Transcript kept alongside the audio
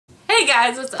Hey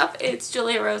guys, what's up? It's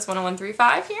Julia Rose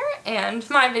 10135 here, and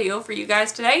my video for you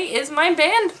guys today is my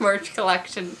band merch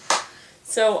collection.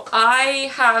 So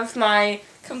I have my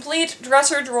complete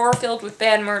dresser drawer filled with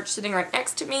band merch sitting right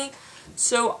next to me.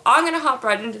 So I'm going to hop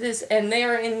right into this, and they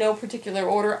are in no particular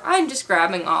order. I'm just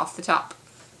grabbing off the top.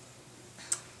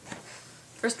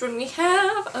 First one we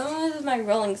have, this is my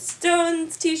Rolling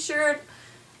Stones t-shirt,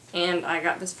 and I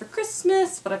got this for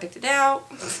Christmas, but I picked it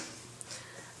out.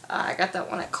 I got that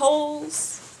one at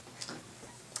Kohl's.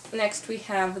 Next we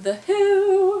have The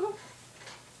Who,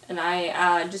 and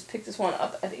I just picked this one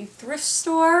up at a thrift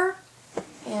store.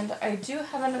 And I do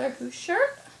have another Who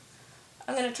shirt.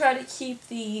 I'm going to try to keep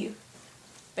the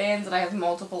bands that I have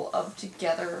multiple of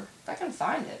together, if I can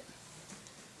find it.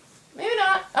 Maybe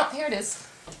not. Oh, here it is.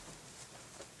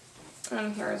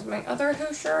 And here's my other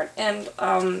Who shirt, and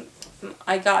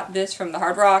I got this from the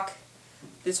Hard Rock.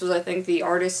 This was, I think, the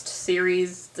artist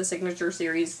series, the signature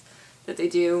series that they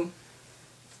do.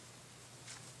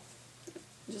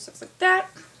 It just looks like that.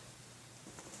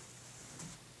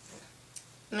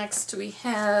 Next we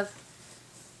have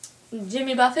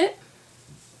Jimmy Buffett.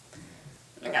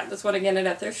 I got this one again at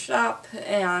a thrift shop,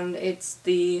 and it's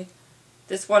the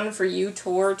This One For You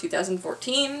Tour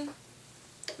 2014.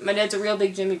 My dad's a real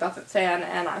big Jimmy Buffett fan,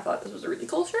 and I thought this was a really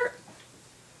cool shirt.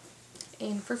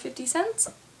 And for 50 cents,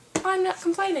 I'm not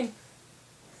complaining.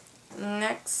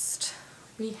 Next,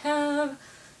 we have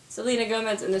Selena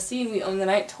Gomez and the Scene We Own the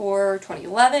Night Tour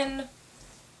 2011.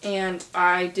 And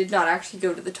I did not actually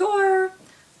go to the tour,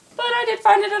 but I did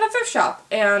find it at a thrift shop.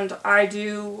 And I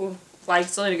do like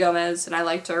Selena Gomez, and I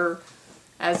liked her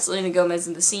as Selena Gomez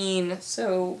in the Scene,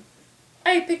 so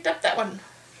I picked up that one.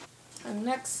 And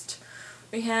next,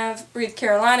 we have Breathe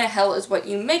Carolina, Hell Is What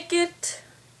You Make It.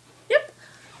 Yep.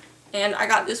 And I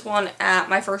got this one at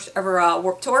my first ever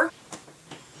Warped Tour.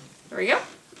 There we go.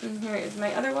 And here is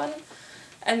my other one.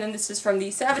 And then this is from the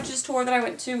Savages tour that I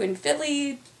went to in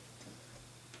Philly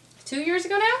 2 years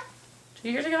ago now? 2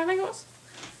 years ago, I think it was.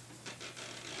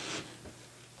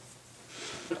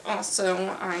 And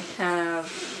also, I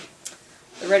have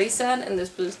the Ready Set, and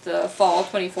this was the fall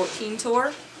 2014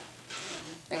 tour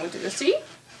I went to go see.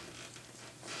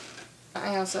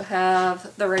 I also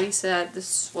have the Ready Set.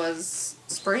 This was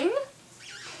spring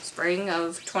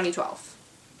of 2012.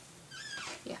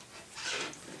 Yeah.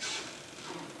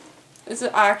 This is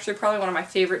actually probably one of my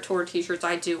favorite tour t-shirts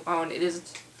I do own. It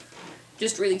is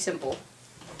just really simple.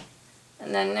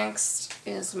 And then next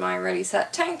is my Ready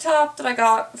Set tank top that I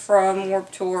got from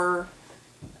Warped Tour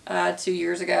 2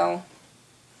 years ago.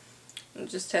 It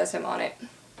just has him on it.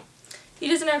 He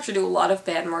doesn't actually do a lot of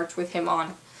band merch with him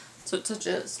on, so it's such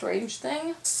a strange thing.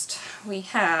 Next, we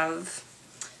have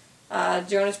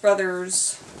Jonas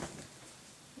Brothers,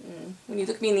 When You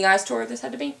Look Me in the Eyes tour, this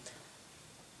had to be.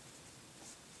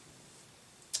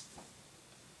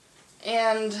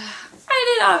 And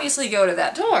I did obviously go to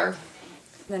that tour.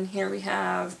 Then here we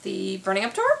have the Burning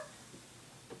Up tour.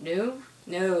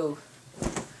 No.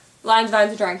 Lines, Vines,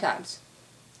 and Trying Times.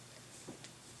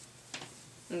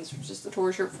 And this was just the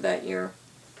tour shirt for that year.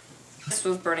 This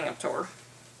was Burning Up tour.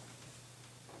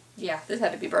 Yeah, this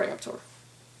had to be Burning Up tour.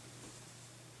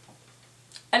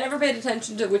 I never paid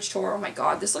attention to which tour. Oh my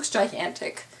god, this looks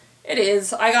gigantic. It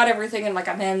is. I got everything in like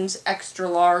a men's extra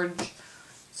large,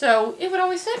 so it would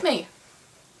always fit me.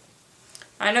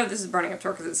 I know this is Burning Up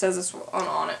tour because it says this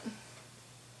on it.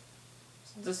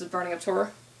 So this is Burning Up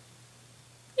tour.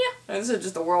 Yeah, no, this is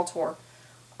just the world tour.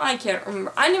 I can't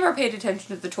remember. I never paid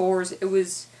attention to the tours. It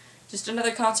was just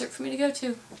another concert for me to go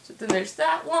to. So then there's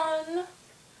that one.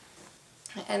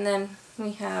 And then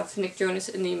we have Nick Jonas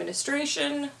in the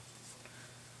Administration.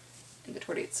 And the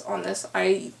tour dates on this.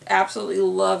 I absolutely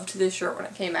loved this shirt when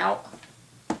it came out.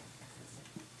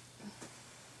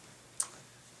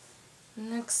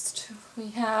 Next we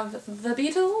have The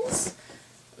Beatles.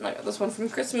 I got this one from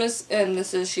Christmas, and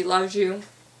this is She Loves You.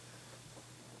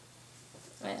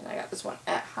 And I got this one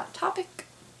at Hot Topic.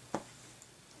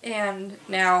 And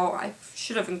now I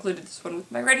should have included this one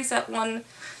with my Ready Set one,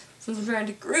 since I'm trying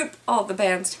to group all the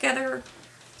bands together.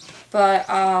 But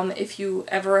if you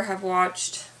ever have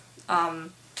watched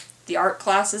the art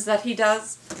classes that he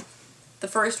does, the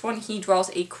first one he draws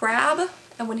a crab,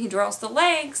 and when he draws the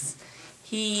legs,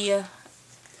 he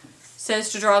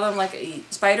says to draw them like a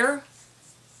spider,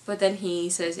 but then he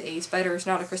says a spider is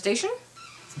not a crustacean.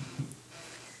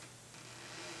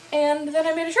 And then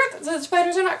I made a shirt that says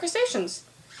spiders are not crustaceans.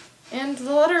 And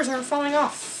the letters are falling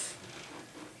off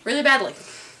really badly.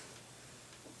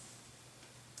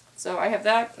 So I have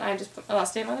that, and I just put my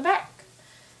last name on the back.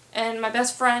 And my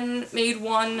best friend made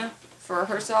one for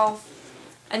herself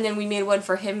And then we made one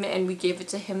for him and we gave it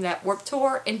to him that Warped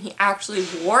Tour, and he actually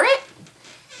wore it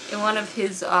in one of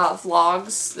his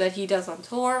vlogs that he does on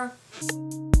tour.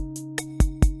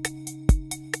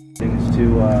 Things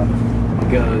to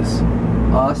it goes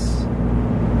us,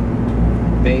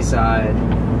 Bayside,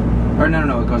 or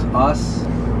no, it goes us,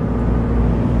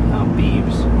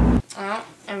 Beebs. Oh,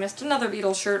 I missed another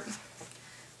Beatles shirt.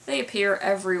 They appear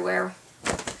everywhere.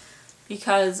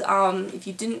 Because, if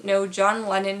you didn't know, John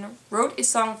Lennon wrote a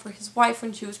song for his wife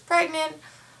when she was pregnant,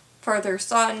 for their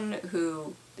son,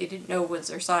 who they didn't know was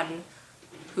their son,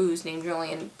 who's named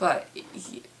Julian, but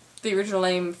the original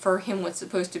name for him was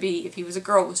supposed to be, if he was a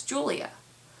girl, was Julia.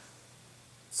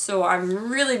 So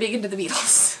I'm really big into the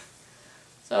Beatles.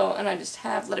 So, and I just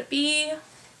have Let It Be.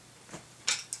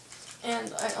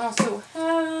 And I also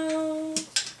have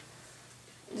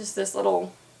just this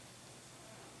little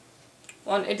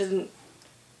one. It doesn't,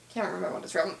 can't remember what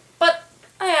it's from, but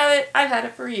I have it. I've had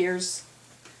it for years.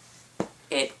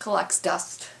 It collects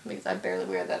dust because I barely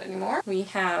wear that anymore. We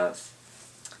have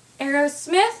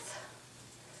Aerosmith.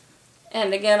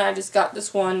 And again, I just got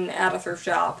this one at a thrift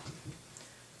shop.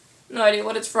 No idea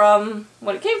what it's from,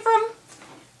 what it came from,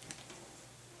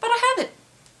 but I have it.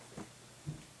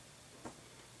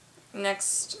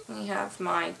 Next, we have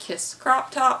my Kiss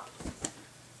crop top.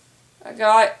 I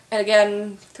got,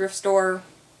 again, thrift store.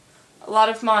 A lot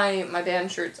of my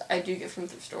band shirts I do get from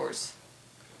thrift stores.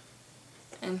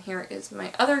 And here is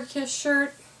my other Kiss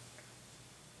shirt.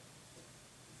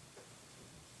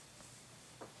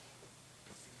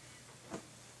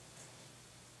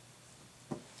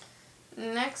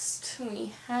 Next,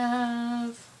 we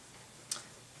have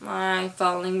my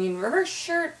Falling in Reverse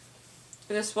shirt.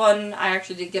 This one I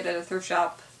actually did get at a thrift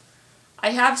shop.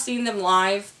 I have seen them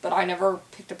live, but I never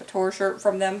picked up a tour shirt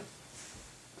from them.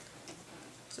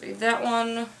 So we have that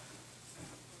one.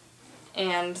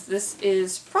 And this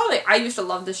is probably, I used to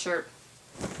love this shirt.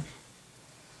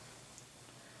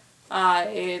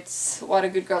 It's Why Do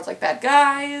Good Girls Like Bad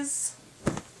Guys.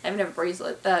 I even have a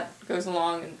bracelet that goes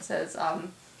along and says,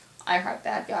 I Heart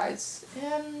Bad Guys.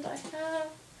 And I have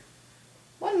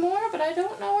one more, but I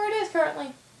don't know where it is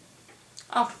currently.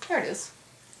 Oh, there it is.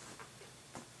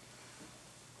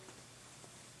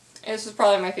 This is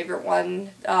probably my favorite one.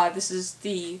 This is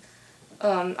the,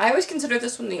 I always consider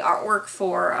this one the artwork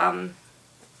for, I'm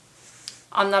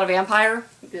Not a Vampire.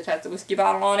 It has the whiskey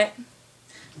bottle on it.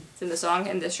 It's in the song,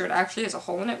 and this shirt actually has a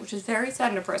hole in it, which is very sad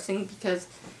and depressing because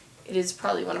it is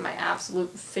probably one of my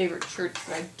absolute favorite shirts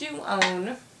that I do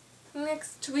own.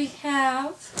 Next we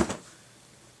have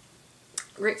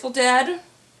Grateful Dead.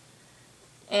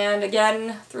 And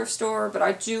again, thrift store, but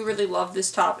I do really love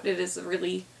this top. It is a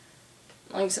really,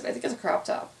 like I said, I think it's a crop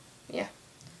top. Yeah.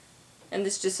 And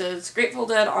this just says Grateful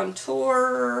Dead on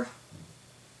tour,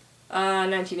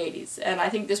 1980s. And I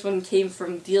think this one came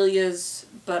from Delia's,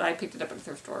 but I picked it up at a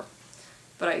thrift store.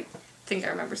 But I think I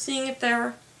remember seeing it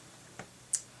there.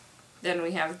 Then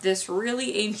we have this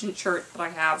really ancient shirt that I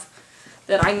have,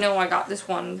 that I know I got this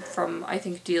one from, I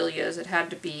think, Delia's. It had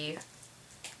to be,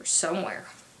 or somewhere.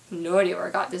 No idea where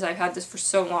I got this. I've had this for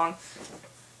so long.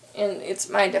 And it's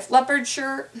my Def Leppard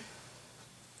shirt.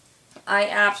 I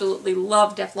absolutely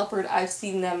love Def Leppard. I've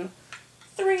seen them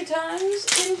 3 times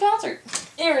in concert.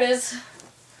 Here it is.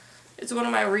 It's one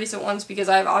of my recent ones because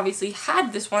I've obviously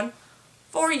had this one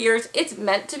for years. It's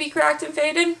meant to be cracked and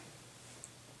faded.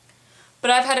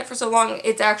 But I've had it for so long,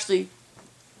 it's actually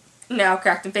now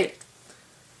cracked and faded.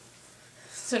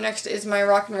 So next is my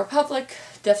Rockin' Republic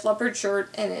Def Leppard shirt,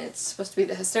 and it's supposed to be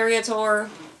the Hysteria tour.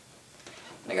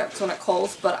 I got this one at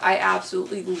Kohl's, but I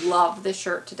absolutely love this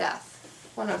shirt to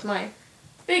death. One of my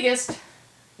biggest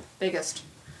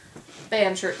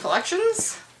band shirt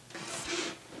collections,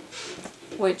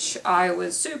 which I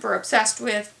was super obsessed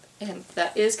with, and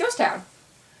that is Ghost Town.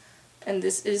 And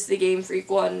this is the Game Freak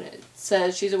one. It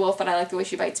says, she's a wolf and I like the way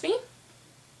she bites me.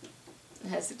 It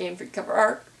has the Game Freak cover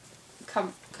art,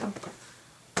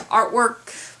 artwork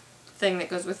thing that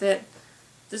goes with it.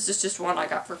 This is just one I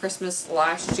got for Christmas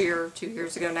last year, 2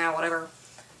 years ago now, whatever.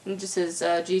 And it just says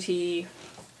GT.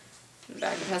 In the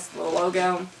back it has the little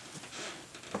logo.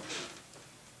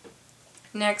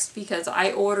 Next, because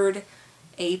I ordered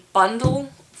a bundle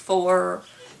for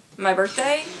my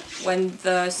birthday when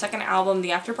the second album,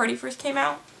 The After Party, first came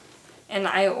out. And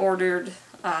I ordered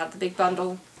the big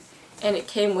bundle, and it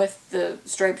came with the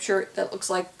striped shirt that looks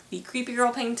like the Creepy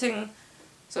Girl painting.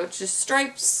 So it's just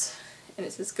stripes, and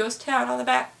it says Ghost Town on the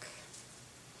back.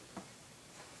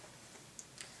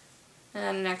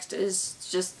 And next is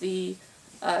just the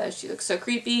She Looks So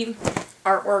Creepy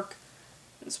artwork.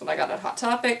 This one I got at Hot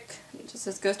Topic. It just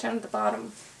says Ghost Town at the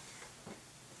bottom.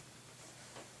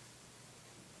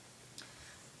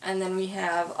 And then we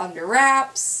have Under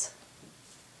Wraps.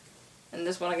 And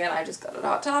this one again, I just got at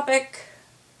Hot Topic.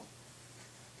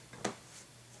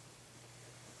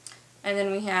 And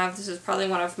then we have, this is probably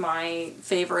one of my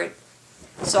favorite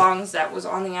songs that was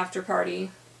on the after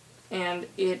party. And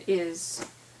it is,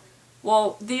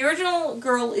 well, the original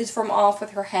girl is from Off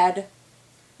With Her Head,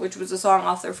 which was a song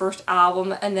off their first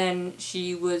album. And then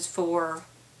she was for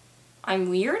I'm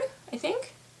Weird, I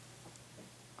think.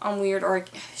 I'm Weird, or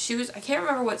she was, I can't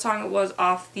remember what song it was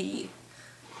off the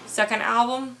second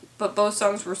album, but both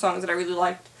songs were songs that I really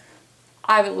liked.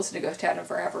 I haven't listened to Ghost Town in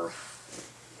forever.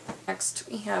 Next,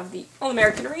 we have the All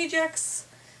American Rejects,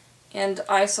 and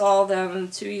I saw them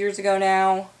 2 years ago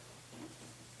now,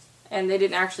 and they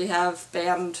didn't actually have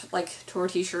band, like, tour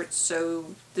t-shirts,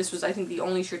 so this was, I think, the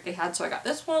only shirt they had, so I got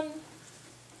this one.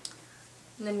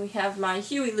 And then we have my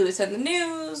Huey Lewis and the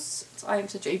News. So I am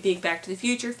such a big Back to the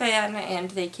Future fan, and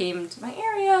they came to my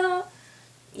area.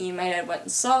 You might have went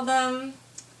and saw them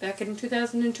back in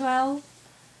 2012.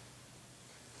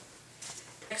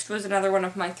 Next was another one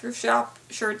of my thrift shop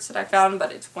shirts that I found,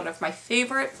 but it's one of my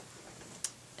favorite.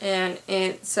 And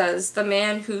it says, The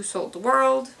Man Who Sold the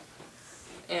World.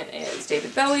 And it's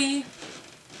David Bowie.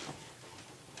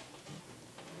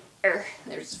 There's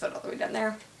his foot all the way down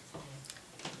there.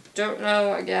 Don't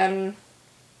know, again.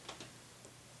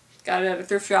 Got it at a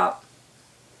thrift shop.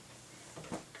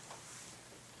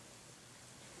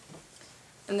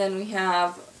 And then we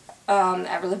have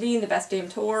Avril Lavigne, The Best Damn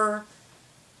Tour.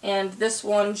 And this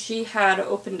one she had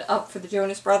opened up for the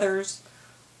Jonas Brothers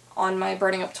on my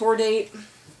Burning Up tour date.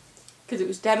 Because it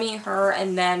was Demi, her,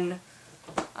 and then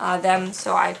them,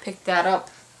 so I picked that up.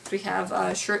 We have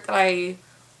a shirt that I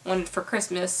wanted for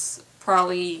Christmas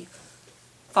probably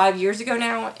 5 years ago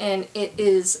now, and it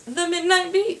is The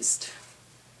Midnight Beast.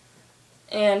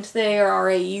 And they are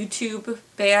a YouTube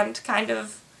band, kind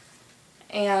of,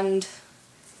 and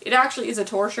it actually is a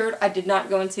tour shirt. I did not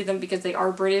go and see them because they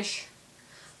are British,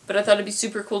 but I thought it'd be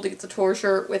super cool to get the tour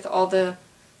shirt with all the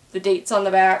dates on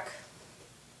the back.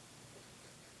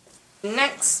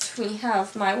 Next, we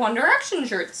have my One Direction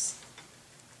shirts.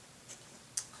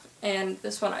 And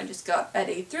this one I just got at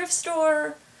a thrift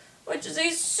store, which is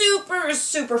a super,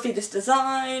 super fetus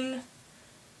design,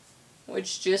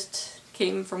 which just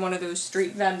came from one of those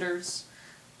street vendors.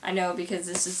 I know, because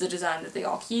this is the design that they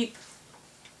all keep.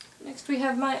 Next we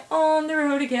have my On the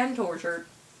Road Again tour shirt,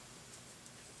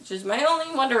 which is my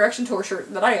only One Direction tour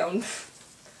shirt that I own.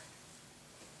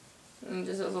 And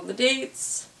just has all the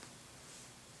dates.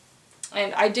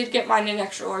 And I did get mine in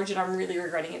extra large, and I'm really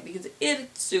regretting it because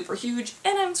it's super huge,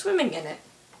 and I'm swimming in it.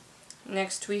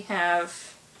 Next we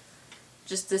have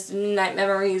just this Night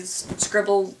Memories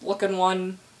scribble looking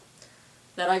one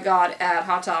that I got at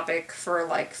Hot Topic for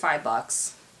like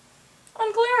 $5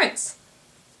 on clearance.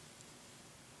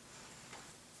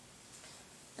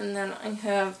 And then I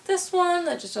have this one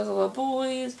that just has a little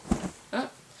boys. Oh,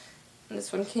 and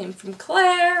this one came from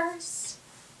Claire's.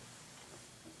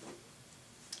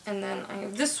 And then I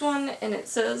have this one, and it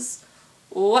says,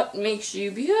 What Makes You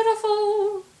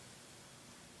Beautiful?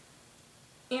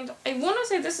 And I want to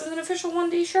say this is an official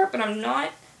 1D shirt, but I'm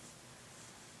not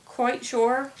quite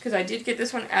sure, because I did get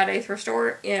this one at a thrift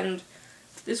store, and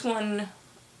this one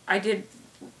I did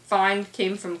find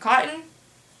came from Cotton,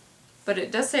 but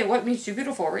it does say What Makes You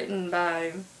Beautiful written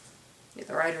by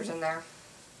the writers in there.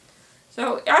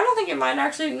 So I don't think it might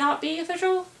actually not be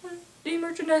official 1D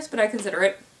merchandise, but I consider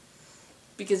it,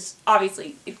 because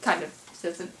obviously it kind of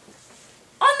says it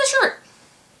on the shirt.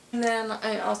 And then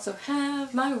I also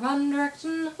have my One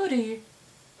Direction hoodie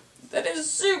that is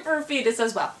super fetus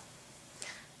as well.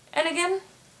 And again,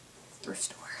 thrift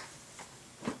store.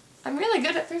 I'm really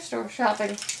good at thrift store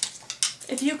shopping,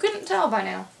 if you couldn't tell by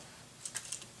now.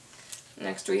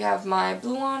 Next we have my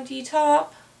Blue Onty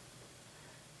top.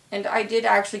 And I did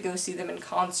actually go see them in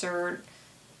concert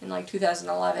in like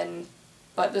 2011.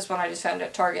 But this one I just found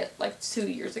at Target like 2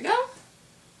 years ago.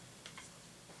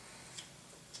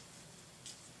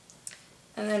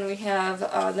 And then we have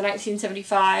the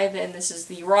 1975, and this is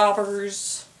the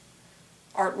Robbers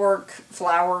artwork,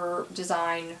 flower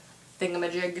design,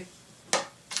 thingamajig.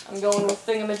 I'm going with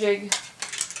thingamajig.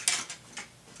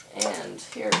 And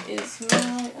here is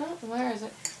my, oh, where is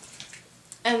it?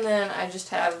 And then I just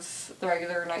have the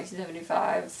regular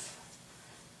 1975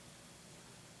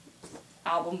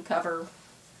 album cover.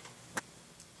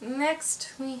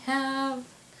 Next we have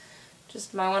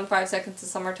just my 1 5 Seconds of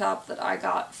Summer top that I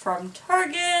got from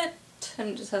Target, and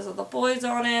it just has all the boys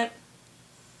on it.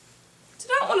 It's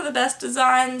not one of the best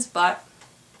designs, but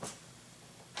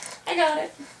I got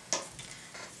it.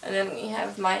 And then we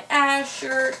have my Ash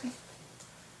shirt,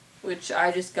 which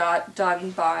I just got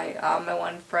done by my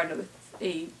one friend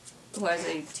who has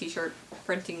a t-shirt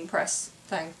printing press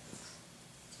thing.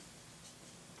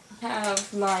 I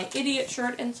have my idiot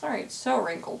shirt, and sorry, it's so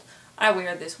wrinkled. I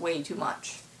wear this way too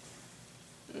much.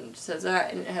 And it says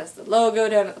that, and it has the logo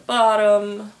down at the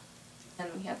bottom.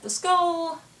 And we have the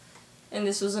skull. And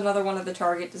this was another one of the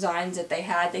Target designs that they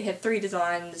had. They had 3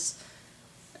 designs.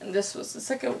 And this was the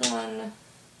second one.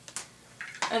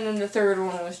 And then the third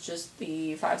one was just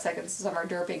the 5 Seconds of Summer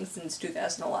derping since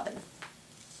 2011.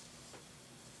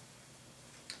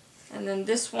 And then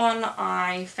this one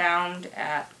I found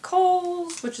at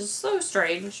Kohl's, which is so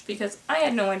strange because I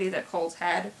had no idea that Kohl's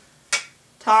had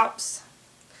tops.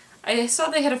 I saw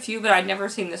they had a few, but I'd never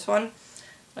seen this one.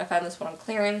 I found this one on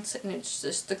clearance, and it's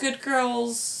just the Good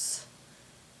Girls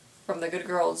from the Good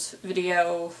Girls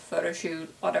video, photo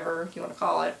shoot, whatever you want to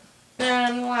call it.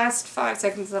 And the last 5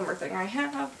 Seconds of Summer thing I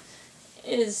have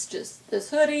is just this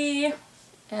hoodie,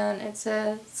 and it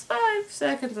says 5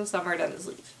 Seconds of Summer down the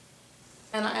sleeve.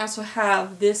 And I also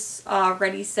have this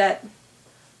Ready Set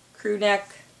crew neck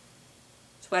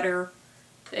sweater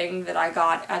thing that I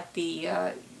got at the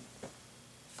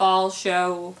fall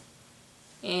show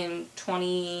in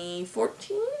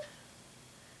 2014,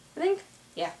 I think.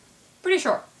 Yeah, pretty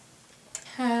sure.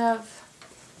 Have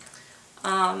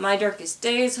my Darkest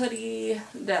Days hoodie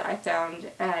that I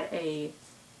found at a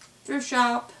thrift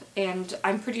shop, and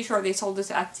I'm pretty sure they sold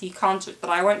this at the concert that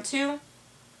I went to,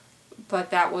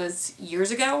 but that was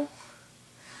years ago.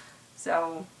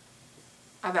 So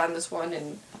I found this one,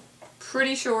 and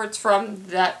pretty sure it's from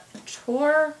that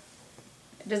tour.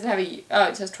 It doesn't have a, oh,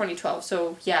 it says 2012,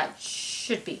 so yeah, it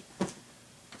should be.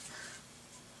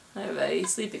 I have a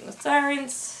Sleeping with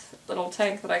Sirens little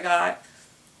tank that I got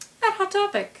at Hot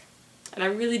Topic. And I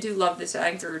really do love this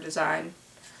anchor design.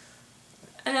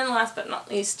 And then last but not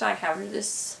least, I have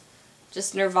this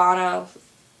just Nirvana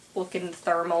looking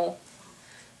thermal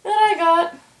that I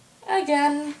got,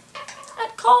 again,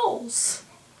 at Kohl's.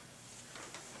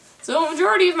 So a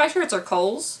majority of my shirts are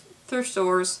Kohl's, thrift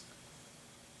stores,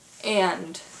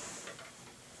 and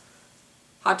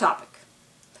Hot Topic.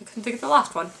 I couldn't think of the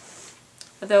last one.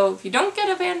 Although, if you don't get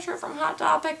a band shirt from Hot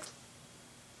Topic,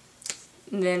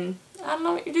 then I don't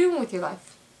know what you're doing with your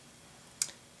life.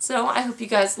 So, I hope you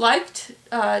guys liked.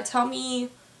 Tell me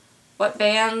what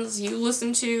bands you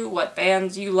listen to, what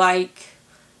bands you like,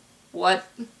 what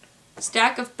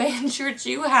stack of band shirts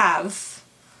you have.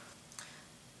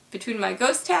 Between my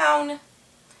Ghost Town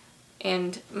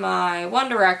and my One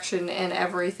Direction and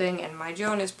everything and my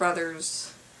Jonas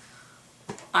Brothers,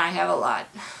 I have a lot.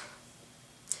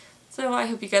 So I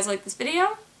hope you guys like this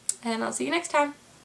video, and I'll see you next time.